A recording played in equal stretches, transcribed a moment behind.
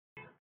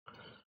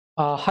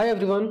Hi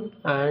everyone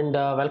and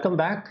welcome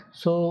back.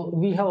 So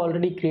we have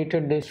already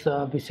created this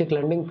basic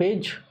landing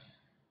page.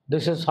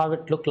 This is how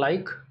it look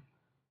like,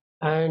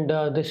 and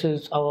this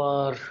is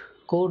our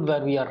code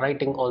where we are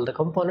writing all the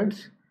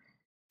components.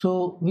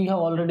 So we have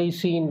already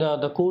seen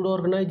the code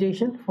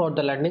organization for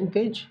the landing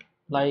page.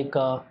 Like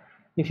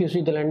if you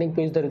see the landing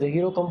page, there is a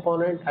hero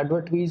component,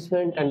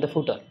 advertisement, and the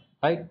footer,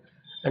 right?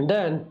 And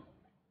then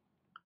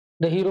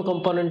the hero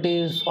component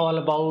is all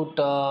about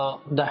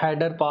the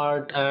header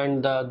part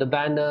and the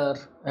banner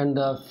and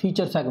the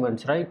feature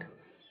segments, right?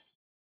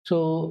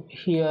 So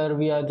here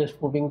we are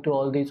just moving to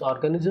all these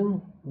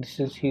organisms.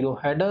 This is hero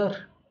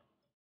header.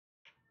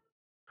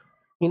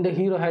 In the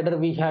hero header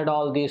we had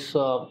all this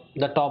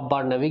the top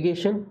bar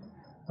navigation,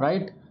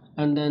 right?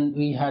 And then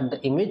we had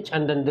the image,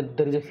 and then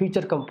there is a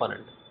feature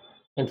component,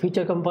 and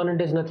feature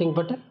component is nothing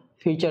but a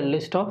feature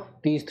list of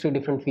these three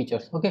different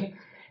features. Okay,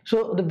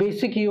 so the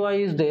basic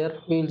UI is there.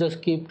 We'll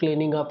just keep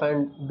cleaning up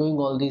and doing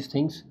all these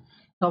things.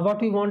 Now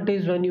what we want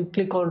is, when you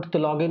click onto the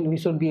login, we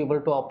should be able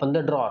to open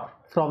the drawer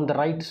from the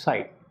right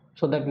side,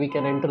 so that we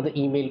can enter the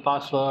email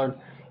password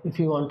if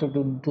you want to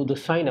do the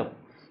sign up.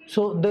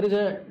 So there is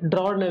a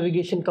drawer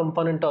navigation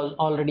component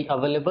already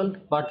available.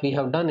 What we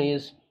have done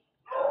is,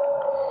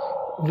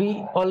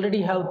 we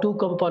already have two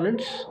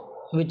components,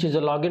 which is a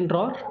login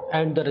drawer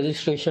and the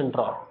registration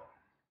drawer,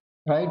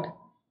 right?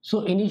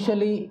 So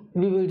initially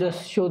we will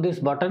just show this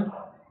button,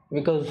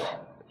 because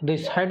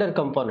this header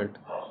component,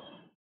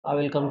 I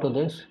will come to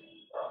this.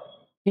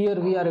 Here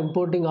we are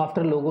importing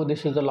after logo.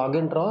 This is the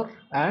login drawer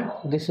and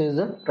this is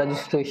the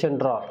registration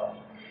drawer.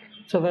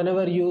 So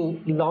whenever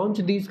you launch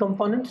these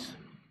components,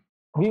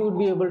 we would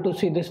be able to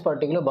see this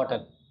particular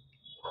button.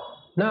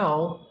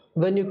 Now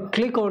when you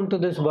click onto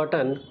this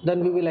button,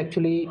 then we will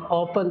actually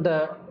open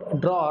the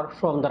drawer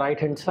from the right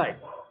hand side,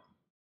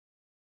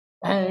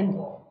 and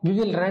we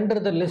will render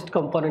the list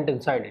component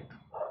inside it.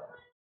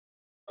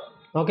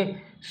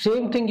 Okay,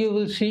 same thing you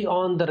will see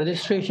on the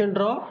registration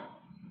drawer.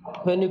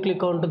 When you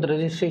click onto the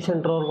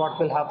registration drawer, what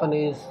will happen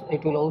is,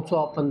 it will also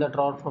open the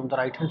drawer from the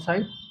right hand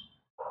side,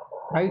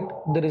 right?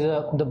 There is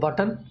the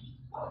button,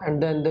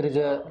 and then there is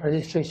a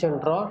registration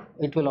drawer.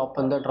 It will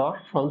open the drawer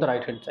from the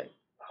right hand side.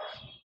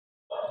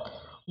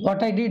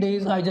 What I did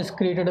is, I just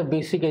created a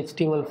basic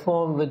HTML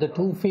form with the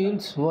two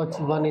fields, which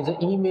one is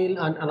an email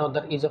and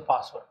another is a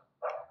password.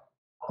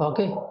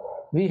 Okay,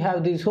 we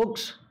have these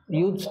hooks,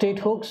 use state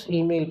hooks,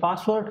 email,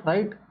 password,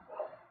 right?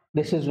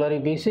 This is very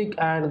basic,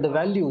 and the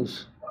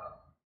values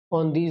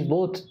on these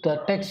both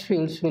the text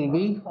fields will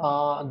be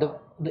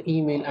the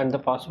email and the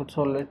password.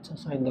 So let's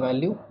assign the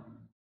value.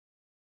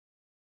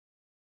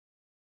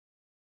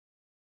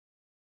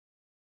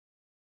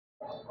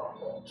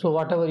 So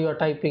whatever you are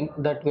typing,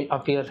 that will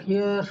appear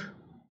here,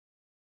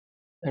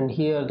 and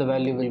here the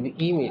value will be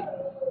email.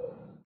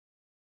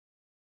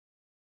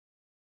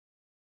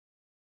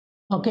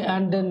 Okay,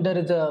 and then there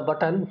is a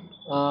button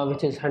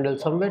which is handle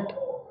submit.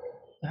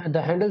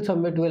 The handle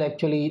submit will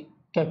actually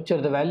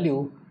capture the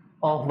value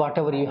of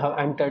whatever you have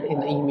entered in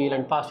the email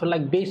and password,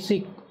 like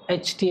basic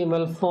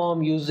HTML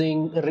form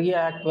using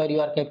React, where you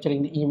are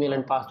capturing the email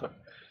and password.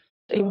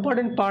 The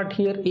important part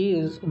here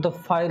is the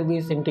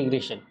Firebase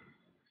integration,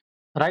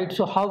 right?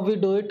 So how we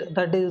do it,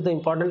 that is the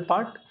important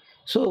part.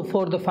 So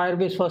for the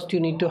Firebase, first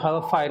you need to have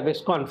a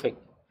Firebase config.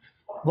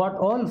 What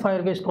all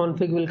Firebase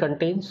config will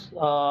contains,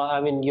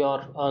 I mean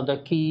your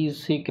the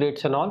keys,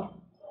 secrets and all.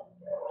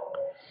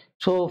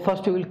 So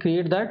first we will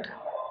create that.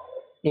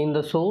 In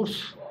the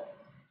source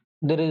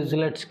there is,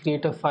 let's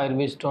create a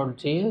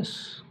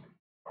firebase.js.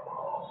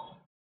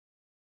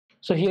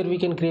 So here we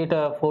can create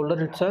a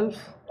folder itself,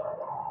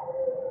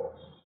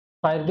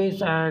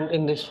 Firebase, and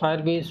in this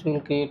Firebase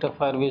we'll create a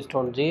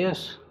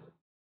firebase.js.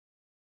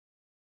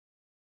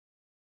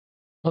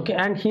 Okay,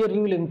 and here we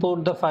will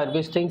import the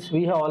Firebase things.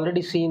 We have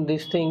already seen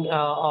this thing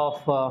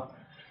of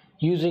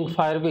using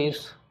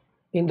Firebase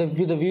in the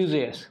with the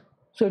Vue.js.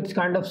 So it's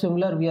kind of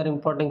similar. We are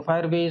importing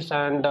Firebase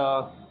and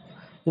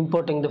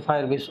importing the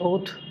Firebase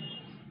auth.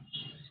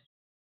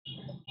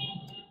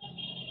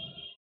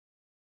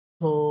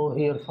 So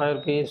here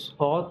Firebase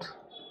auth,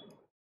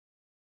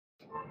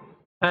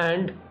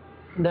 and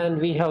then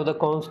we have the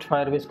const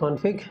Firebase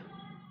config,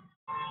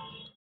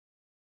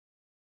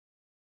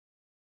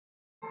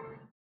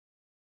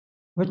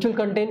 which will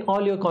contain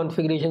all your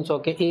configurations.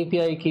 Okay,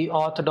 API key,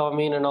 auth,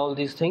 domain and all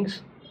these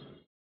things.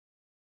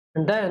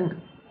 And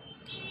then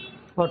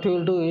what we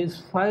will do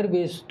is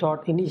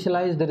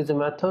firebase.initialize. There is a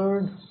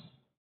method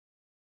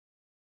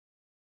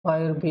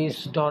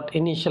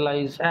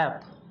firebase.initialize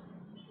app.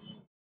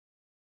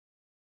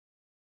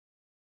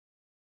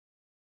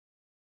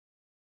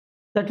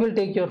 That will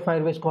take your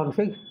Firebase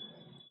config.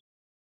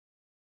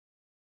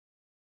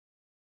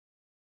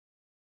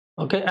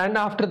 Okay, and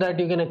after that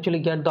you can actually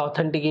get the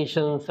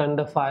authentications and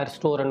the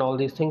Firestore and all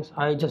these things.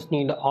 I just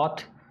need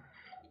auth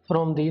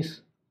from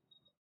these.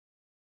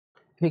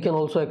 We can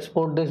also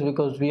export this,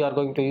 because we are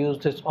going to use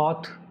this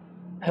auth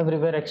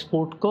everywhere.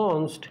 Export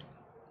const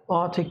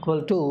auth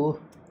equal to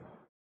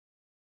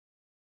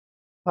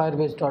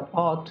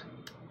firebase.auth,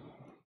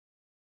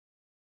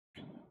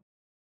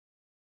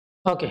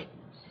 Okay,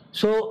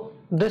 so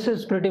this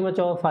is pretty much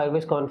our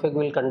Firebase config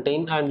will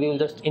contain, and we will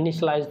just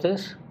initialize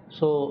this.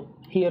 So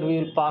here we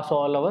will pass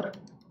all our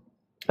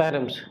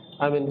params.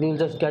 I mean, we will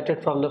just get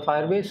it from the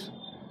Firebase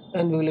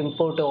and we will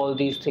import all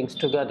these things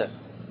together.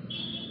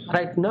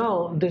 Right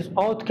now, this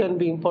auth can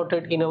be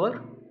imported in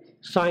our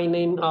sign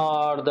in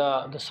or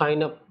the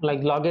sign up, like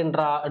login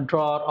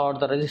drawer or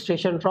the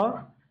registration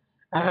drawer,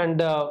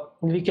 and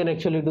we can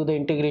actually do the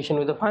integration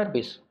with the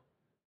Firebase.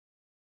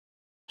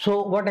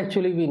 So what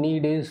actually we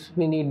need is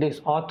we need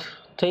this auth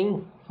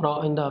thing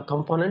from in the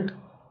component.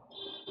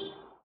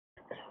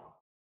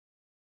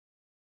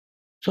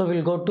 So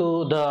we'll go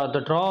to the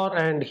drawer,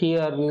 and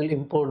here we will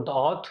import the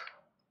auth.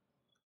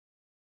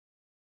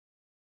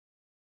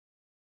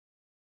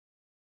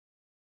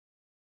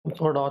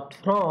 Import auth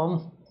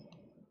from,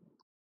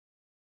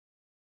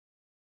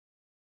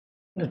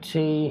 let's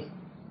see,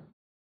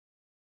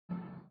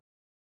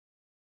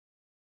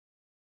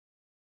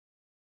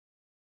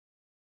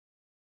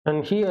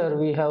 and here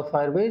we have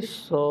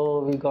Firebase,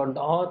 so we got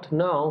the auth.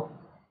 Now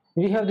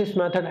we have this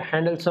method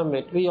handle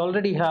submit. We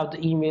already have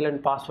the email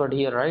and password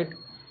here, right?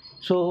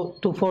 So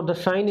for the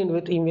sign in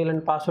with email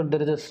and password,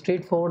 there is a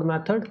straightforward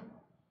method,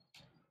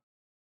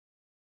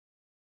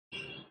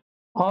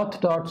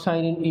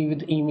 auth.sign in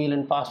with email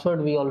and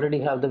password. We already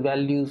have the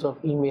values of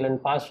email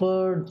and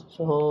password,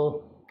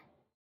 so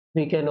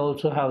we can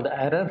also have the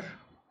error,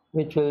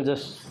 which will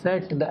just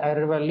set the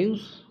error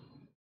values.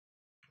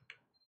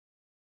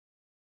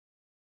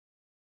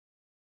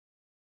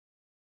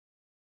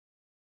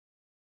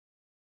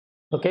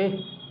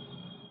 Okay,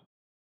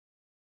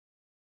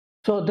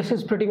 so this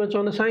is pretty much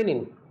on the sign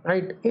in,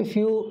 right? If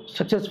you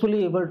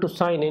successfully able to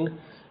sign in,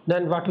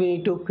 then what we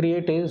need to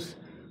create is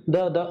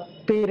the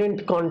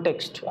parent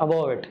context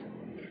above it,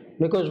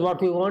 because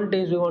what we want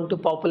is we want to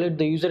populate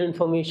the user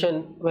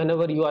information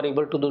whenever you are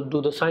able to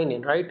do the sign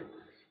in, right?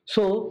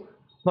 So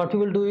what we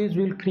will do is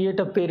we will create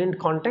a parent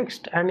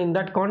context, and in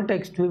that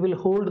context we will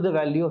hold the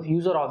value of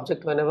user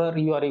object whenever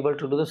you are able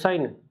to do the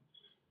sign in,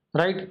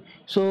 right?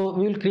 So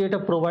we will create a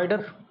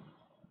provider.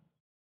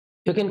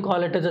 You can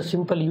call it as a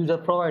simple user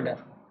provider.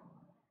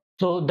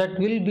 So that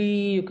will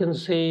be, you can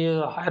say,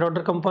 a higher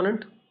order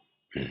component.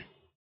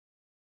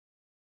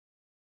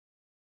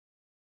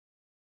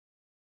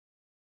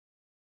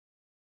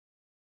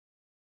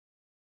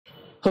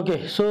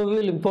 Okay, so we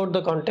will import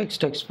the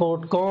context,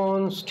 export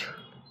const.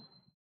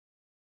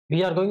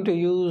 We are going to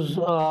use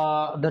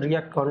the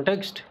React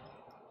context.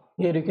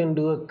 Here you can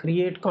do a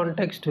create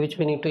context, which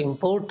we need to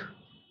import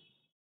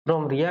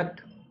from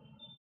React.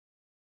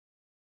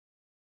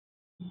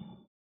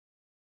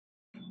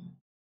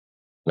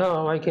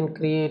 Now I can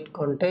create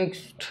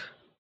context,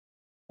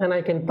 and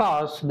I can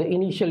pass the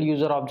initial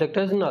user object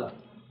as null.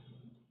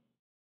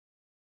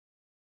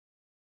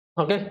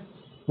 Okay,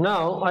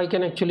 now I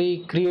can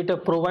actually create a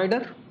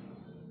provider.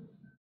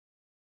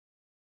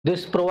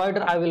 This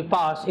provider I will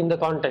pass in the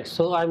context.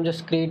 So I'm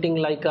just creating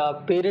like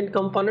a parent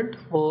component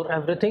for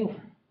everything.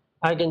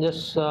 I can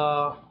just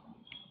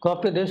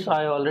copy this.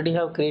 I already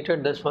have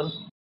created this one,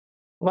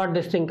 what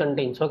this thing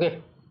contains.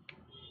 Okay,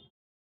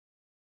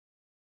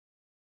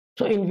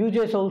 so in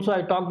Vue.js also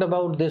I talked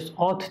about this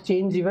auth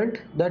change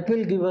event that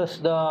will give us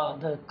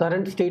the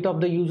current state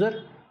of the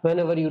user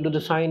whenever you do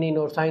the sign in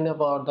or sign up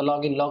or the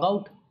login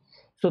logout.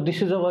 So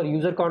this is our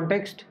user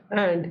context,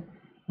 and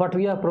what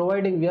we are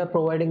providing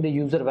the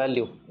user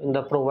value in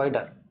the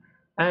provider.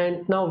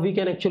 And now we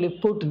can actually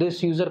put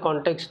this user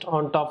context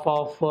on top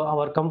of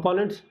our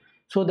components,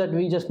 so that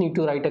we just need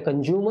to write a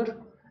consumer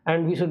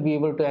and we should be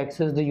able to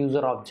access the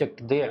user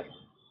object there.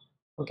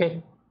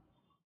 Okay,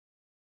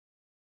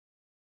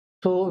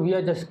 so we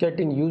are just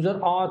getting user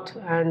auth,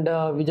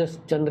 and we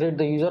just generate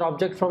the user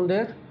object from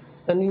there,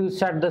 and we will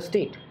set the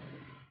state.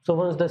 So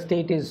once the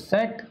state is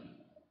set,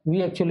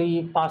 we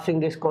actually passing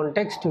this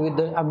context with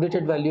the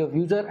updated value of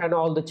user, and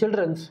all the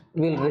childrens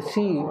will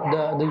receive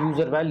the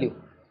user value.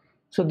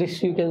 So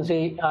this, you can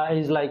say,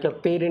 is like a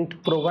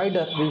parent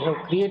provider we have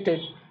created.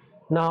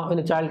 Now in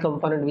the child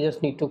component we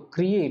just need to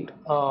create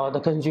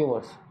the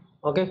consumers.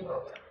 Okay,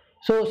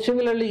 so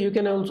similarly you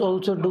can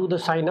also do the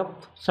sign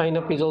up. Sign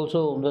up is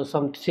also the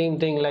same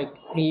thing, like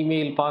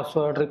email,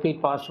 password,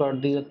 repeat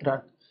password. These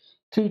are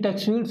three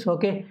text fields.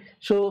 Okay,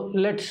 so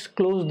let's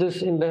close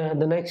this in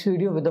the next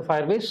video with the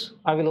Firebase.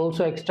 I will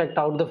also extract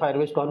out the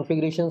Firebase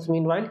configurations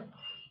meanwhile.